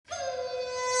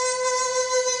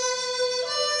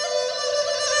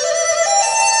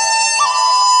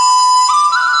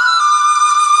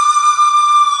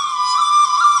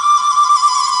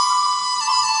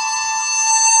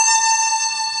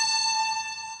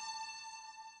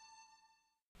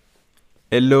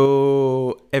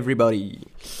Hello everybody.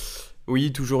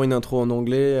 Oui, toujours une intro en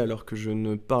anglais alors que je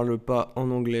ne parle pas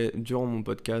en anglais durant mon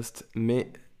podcast,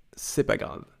 mais c'est pas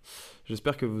grave.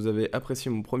 J'espère que vous avez apprécié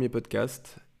mon premier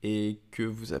podcast et que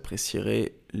vous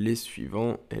apprécierez les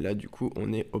suivants. Et là, du coup,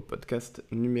 on est au podcast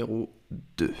numéro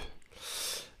 2.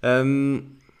 Euh,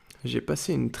 j'ai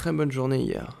passé une très bonne journée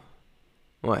hier.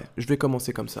 Ouais, je vais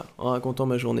commencer comme ça, en racontant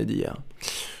ma journée d'hier.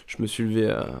 Je me suis levé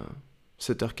à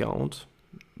 7h40,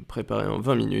 préparé en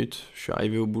 20 minutes. Je suis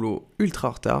arrivé au boulot ultra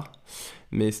en retard,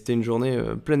 mais c'était une journée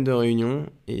pleine de réunions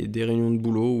et des réunions de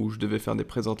boulot où je devais faire des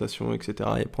présentations, etc.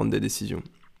 et prendre des décisions.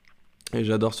 Et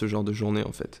j'adore ce genre de journée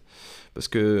en fait, parce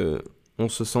que on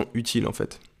se sent utile en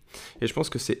fait. Et je pense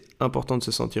que c'est important de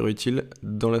se sentir utile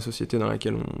dans la société dans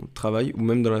laquelle on travaille ou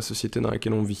même dans la société dans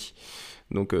laquelle on vit.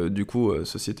 Donc du coup,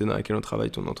 société dans laquelle on travaille,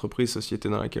 ton entreprise, société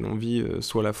dans laquelle on vit,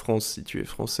 soit la France si tu es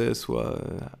français, soit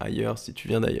ailleurs si tu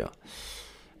viens d'ailleurs.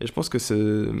 Et je pense que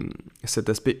cet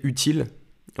aspect utile,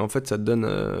 en fait, ça te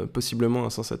donne possiblement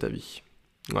un sens à ta vie.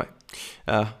 Ouais.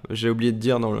 Ah, j'ai oublié de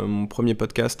dire dans mon premier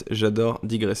podcast, j'adore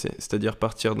digresser, c'est-à-dire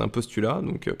partir d'un postulat,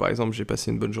 donc par exemple j'ai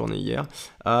passé une bonne journée hier,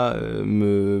 à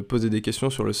me poser des questions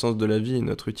sur le sens de la vie et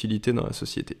notre utilité dans la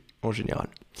société, en général.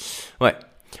 Ouais,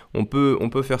 on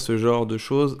peut faire ce genre de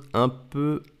choses un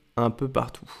peu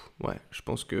partout. Ouais, je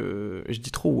pense que... Je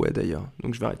dis trop ouais d'ailleurs,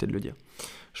 donc je vais arrêter de le dire.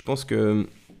 Je pense que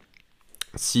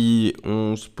si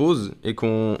on se pose et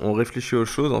qu'on réfléchit aux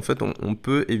choses, en fait, on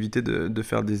peut éviter de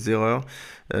faire des erreurs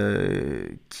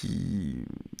qui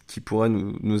pourraient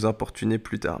nous importuner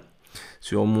plus tard.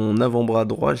 Sur mon avant-bras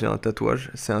droit, j'ai un tatouage,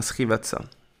 c'est un Srivatsa.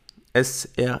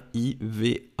 Srivatsa,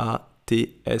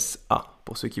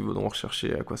 pour ceux qui voudront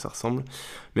rechercher à quoi ça ressemble.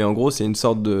 Mais en gros, c'est une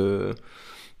sorte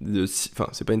enfin,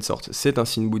 c'est pas une sorte, c'est un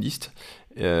signe bouddhiste.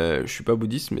 Je suis pas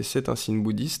bouddhiste, mais c'est un signe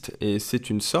bouddhiste et c'est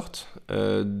une sorte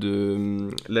de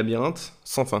labyrinthe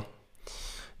sans fin.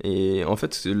 Et en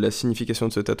fait, la signification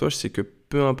de ce tatouage, c'est que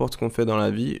peu importe ce qu'on fait dans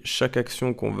la vie, chaque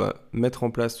action qu'on va mettre en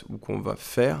place ou qu'on va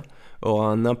faire aura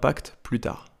un impact plus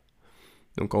tard.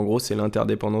 Donc en gros, c'est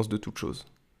l'interdépendance de toute chose.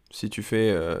 Si tu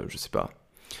fais, je sais pas,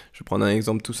 je vais prendre un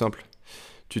exemple tout simple.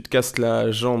 Tu te casses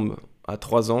la jambe à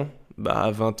 3 ans, bah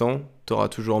à 20 ans, t'auras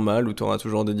toujours mal ou t'auras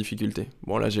toujours des difficultés.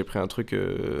 Bon là j'ai pris un truc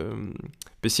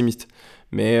pessimiste.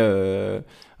 Mais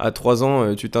à 3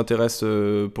 ans, tu t'intéresses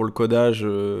pour le codage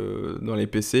dans les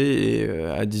PC et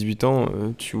à 18 ans,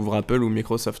 tu ouvres Apple ou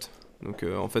Microsoft. Donc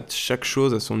en fait, chaque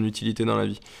chose a son utilité dans la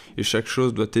vie et chaque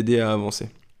chose doit t'aider à avancer.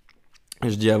 Et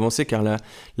je dis avancer car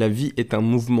la vie est un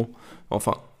mouvement.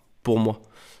 Enfin, pour moi.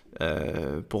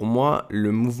 Pour moi,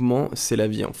 le mouvement, c'est la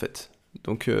vie en fait.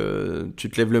 Donc, tu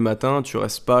te lèves le matin, tu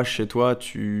restes pas chez toi,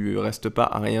 tu restes pas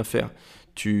à rien faire.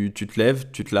 Tu te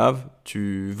lèves, tu te laves,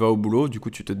 tu vas au boulot, du coup,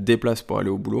 tu te déplaces pour aller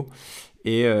au boulot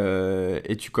et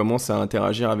tu commences à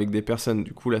interagir avec des personnes.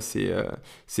 Du coup, là,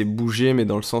 c'est bouger, mais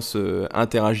dans le sens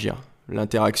interagir.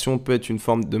 L'interaction peut être une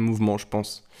forme de mouvement, je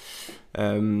pense.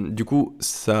 Du coup,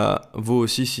 ça vaut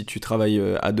aussi si tu travailles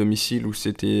à domicile ou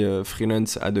si tu es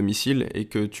freelance à domicile et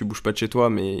que tu bouges pas de chez toi,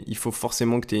 mais il faut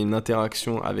forcément que tu aies une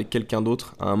interaction avec quelqu'un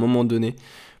d'autre à un moment donné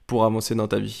pour avancer dans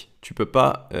ta vie. Tu peux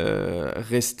pas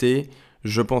rester,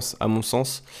 je pense, à mon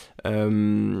sens,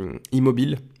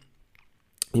 immobile.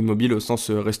 Immobile au sens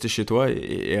rester chez toi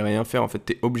et rien faire. En fait,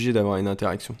 tu es obligé d'avoir une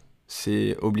interaction.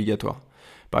 C'est obligatoire.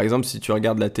 Par exemple, si tu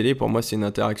regardes la télé, pour moi, c'est une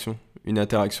interaction. Une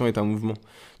interaction est un mouvement.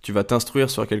 Tu vas t'instruire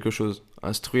sur quelque chose.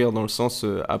 Instruire dans le sens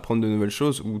apprendre de nouvelles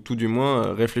choses ou tout du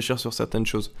moins réfléchir sur certaines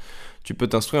choses. Tu peux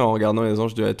t'instruire en regardant les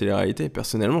anges de la télé-réalité.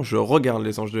 Personnellement, je regarde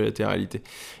les anges de la télé-réalité.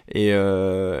 Et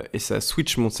ça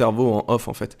switch mon cerveau en off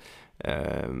en fait.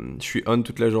 Je suis on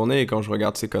toute la journée et quand je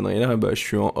regarde ces conneries-là, bah, je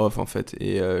suis en off en fait.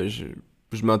 Et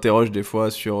je m'interroge des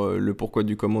fois sur le pourquoi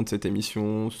du comment de cette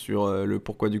émission, sur le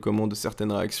pourquoi du comment de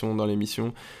certaines réactions dans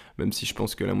l'émission, même si je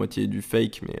pense que la moitié est du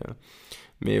fake,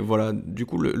 mais voilà, du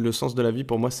coup, le sens de la vie,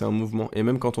 pour moi, c'est un mouvement. Et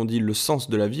même quand on dit le sens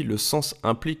de la vie, le sens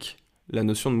implique la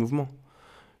notion de mouvement.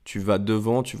 Tu vas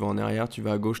devant, tu vas en arrière, tu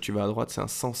vas à gauche, tu vas à droite, c'est un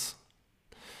sens.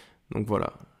 Donc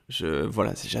voilà,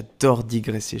 voilà, j'adore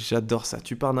digresser, j'adore ça.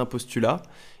 Tu pars d'un postulat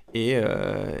et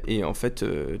en fait,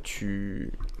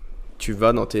 tu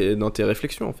vas dans tes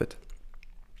réflexions, en fait.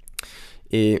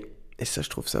 Et ça, je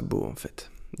trouve ça beau, en fait.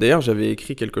 D'ailleurs, j'avais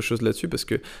écrit quelque chose là-dessus parce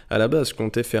que à la base, je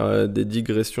comptais faire des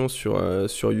digressions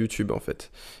sur YouTube, en fait.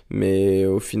 Mais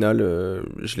au final,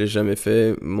 je l'ai jamais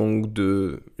fait.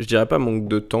 Je dirais pas manque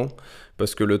de temps,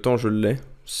 parce que le temps, je l'ai.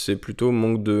 c'est plutôt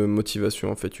manque de motivation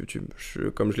en fait YouTube.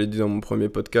 Comme je l'ai dit dans mon premier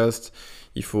podcast,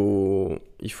 il faut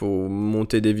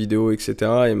monter des vidéos, etc.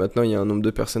 Et maintenant, il y a un nombre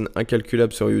de personnes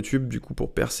incalculable sur YouTube. Du coup,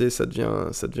 pour percer, ça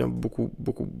devient beaucoup,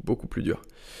 beaucoup, beaucoup plus dur.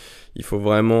 Il faut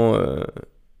vraiment,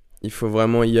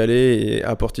 y aller et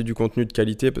apporter du contenu de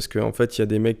qualité parce qu'en fait, il y a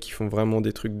des mecs qui font vraiment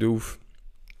des trucs de ouf.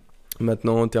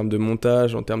 Maintenant, en termes de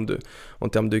montage, en termes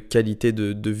de qualité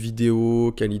de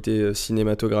vidéo, qualité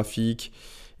cinématographique,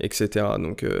 etc.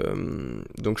 Donc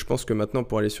je pense que maintenant,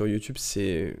 pour aller sur YouTube,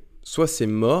 soit c'est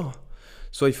mort,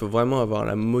 soit il faut vraiment avoir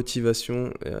la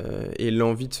motivation et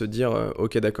l'envie de se dire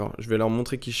ok, d'accord, je vais leur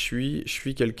montrer qui je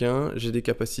suis quelqu'un, j'ai des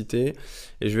capacités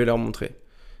et je vais leur montrer.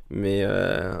 Mais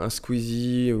un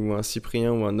Squeezie ou un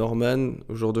Cyprien ou un Norman,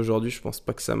 au jour d'aujourd'hui, je pense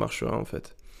pas que ça marchera en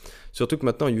fait. Surtout que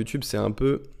maintenant, YouTube, c'est un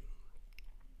peu...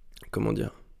 Comment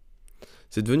dire?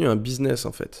 C'est devenu un business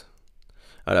en fait.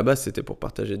 À la base, c'était pour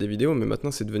partager des vidéos, mais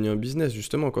maintenant, c'est devenu un business.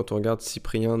 Justement, quand on regarde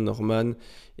Cyprien, Norman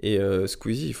et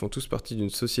Squeezie, ils font tous partie d'une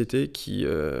société qui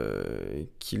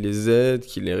les aide,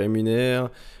 qui les rémunère,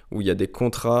 où il y a des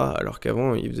contrats, alors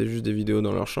qu'avant, ils faisaient juste des vidéos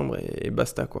dans leur chambre et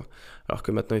basta, quoi. Alors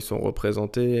que maintenant, ils sont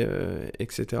représentés,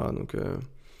 etc. Donc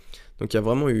il y a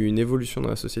vraiment eu une évolution dans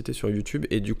la société sur YouTube,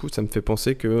 et du coup, ça me fait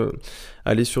penser que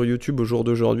aller sur YouTube au jour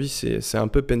d'aujourd'hui, c'est un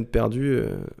peu peine perdue,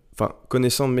 enfin,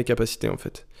 connaissant mes capacités, en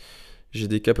fait. J'ai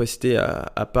des capacités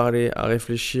à parler, à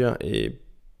réfléchir et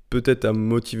peut-être à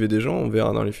motiver des gens, on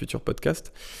verra dans les futurs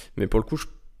podcasts. Mais pour le coup, je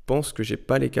pense que j'ai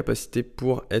pas les capacités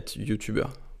pour être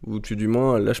youtubeur. Ou tout du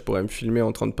moins, là je pourrais me filmer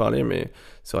en train de parler, mais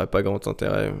ça aurait pas grand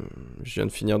intérêt. Je viens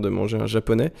de finir de manger un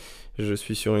japonais, je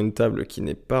suis sur une table qui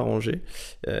n'est pas rangée,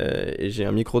 et j'ai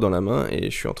un micro dans la main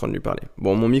et je suis en train de lui parler.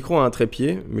 Bon, mon micro a un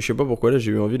trépied, mais je sais pas pourquoi là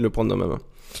j'ai eu envie de le prendre dans ma main,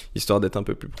 histoire d'être un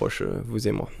peu plus proche, vous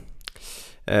et moi.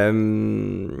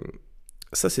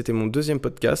 Ça, c'était mon deuxième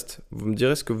podcast. Vous me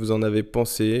direz ce que vous en avez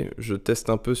pensé. Je teste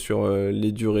un peu sur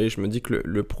les durées. Je me dis que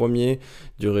le premier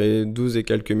durait 12 et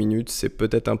quelques minutes. C'est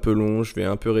peut-être un peu long. Je vais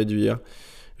un peu réduire.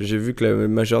 J'ai vu que la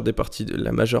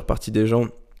majeure partie des gens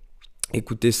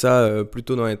écoutaient ça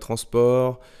plutôt dans les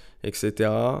transports, etc.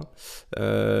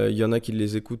 Il y en a qui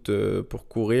les écoutent pour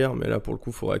courir. Mais là, pour le coup,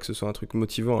 il faudrait que ce soit un truc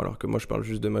motivant. Alors que moi, je parle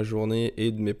juste de ma journée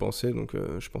et de mes pensées. Donc,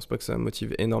 je pense pas que ça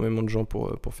motive énormément de gens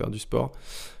pour faire du sport.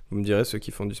 Vous me direz, ceux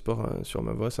qui font du sport sur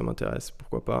ma voix, ça m'intéresse,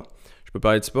 pourquoi pas. Je peux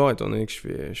parler de sport étant donné que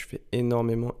je fais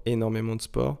énormément de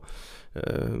sport.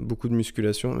 Beaucoup de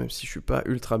musculation, même si je suis pas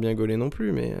ultra bien gaulé non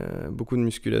plus, mais beaucoup de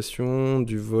musculation,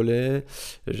 du volley.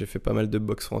 J'ai fait pas mal de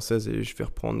boxe française et je vais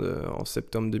reprendre en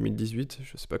septembre 2018.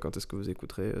 Je sais pas quand est-ce que vous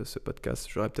écouterez ce podcast,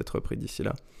 j'aurais peut-être repris d'ici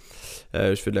là.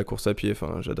 Je fais de la course à pied,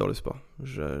 enfin j'adore le sport.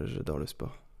 J'adore le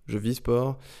sport. Je vis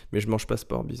sport, mais je mange pas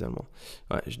sport, bizarrement.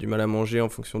 Ouais, j'ai du mal à manger en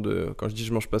fonction de... Quand je dis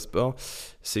je mange pas sport,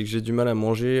 c'est que j'ai du mal à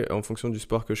manger en fonction du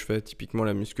sport que je fais. Typiquement,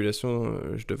 la musculation,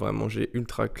 je devrais manger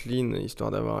ultra clean, histoire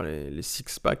d'avoir les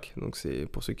six-packs. Donc, c'est,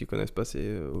 pour ceux qui connaissent pas,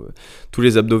 c'est tous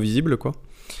les abdos visibles, quoi.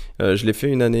 Je l'ai fait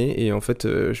une année, et en fait,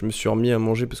 je me suis remis à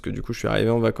manger parce que du coup, je suis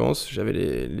arrivé en vacances, j'avais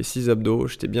les 6 abdos,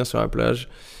 j'étais bien sur la plage.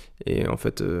 Et en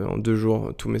fait, en 2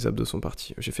 jours, tous mes abdos sont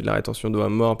partis. J'ai fait de la rétention d'eau à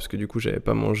mort parce que du coup, j'avais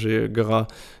pas mangé gras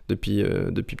depuis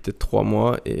peut-être 3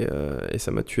 mois. Et ça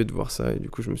m'a tué de voir ça. Et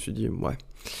du coup, je me suis dit, ouais,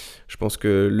 je pense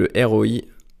que le ROI,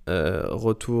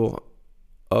 Retour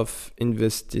of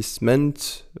Investment,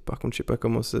 par contre, je sais pas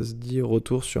comment ça se dit,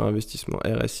 Retour sur Investissement,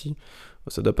 RSI.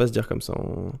 Ça doit pas se dire comme ça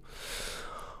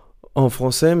en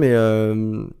français, mais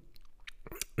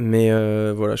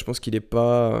voilà, je pense qu'il est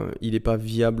pas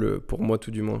viable pour moi,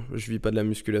 tout du moins. Je vis pas de la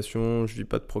musculation, je vis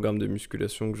pas de programme de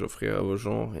musculation que j'offrirai aux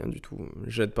gens, rien du tout.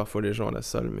 J'aide parfois les gens à la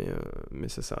salle, mais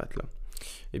ça s'arrête là.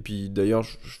 Et puis d'ailleurs,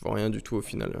 je vois rien du tout au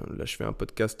final. Là, je fais un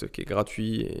podcast qui est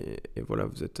gratuit et voilà,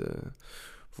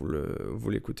 vous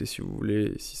l'écoutez si vous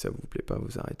voulez. Et si ça vous plaît pas,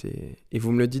 vous arrêtez. Et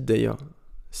vous me le dites d'ailleurs.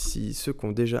 Si ceux qui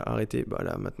ont déjà arrêté, bah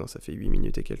là maintenant ça fait 8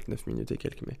 minutes et quelques, 9 minutes et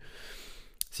quelques, mais...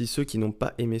 Si ceux qui n'ont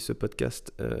pas aimé ce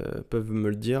podcast peuvent me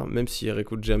le dire, même s'ils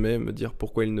réécoutent jamais, me dire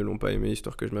pourquoi ils ne l'ont pas aimé,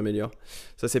 histoire que je m'améliore.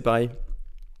 Ça, c'est pareil.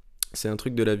 C'est un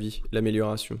truc de la vie,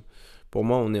 l'amélioration. Pour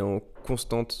moi, on est en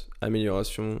constante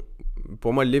amélioration.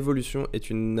 Pour moi, l'évolution est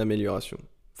une amélioration.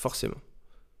 Forcément.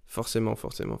 Forcément.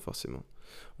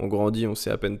 On grandit, on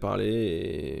sait à peine parler,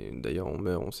 et d'ailleurs on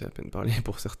meurt, on sait à peine parler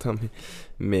pour certains,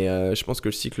 mais je pense que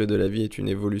le cycle de la vie est une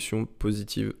évolution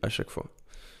positive à chaque fois.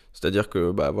 C'est-à-dire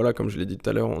que, bah voilà, comme je l'ai dit tout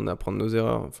à l'heure, on apprend de nos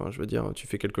erreurs. Enfin, je veux dire, tu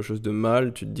fais quelque chose de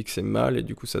mal, tu te dis que c'est mal, et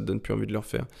du coup, ça te donne plus envie de le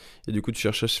refaire. Et du coup, tu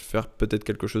cherches à faire peut-être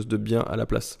quelque chose de bien à la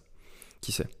place.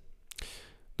 Qui sait ?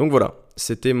 Donc voilà,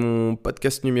 c'était mon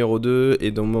podcast numéro 2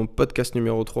 et dans mon podcast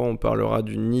numéro 3, on parlera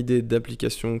d'une idée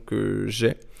d'application que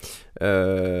j'ai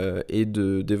et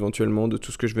d'éventuellement de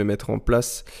tout ce que je vais mettre en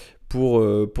place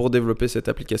pour développer cette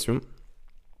application.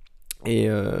 Et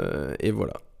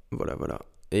voilà.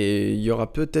 Et il y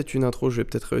aura peut-être une intro, je vais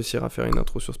peut-être réussir à faire une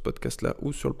intro sur ce podcast-là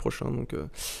ou sur le prochain, donc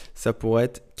ça pourrait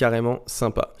être carrément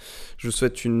sympa. Je vous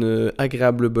souhaite une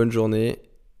agréable bonne journée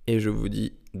et je vous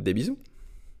dis des bisous.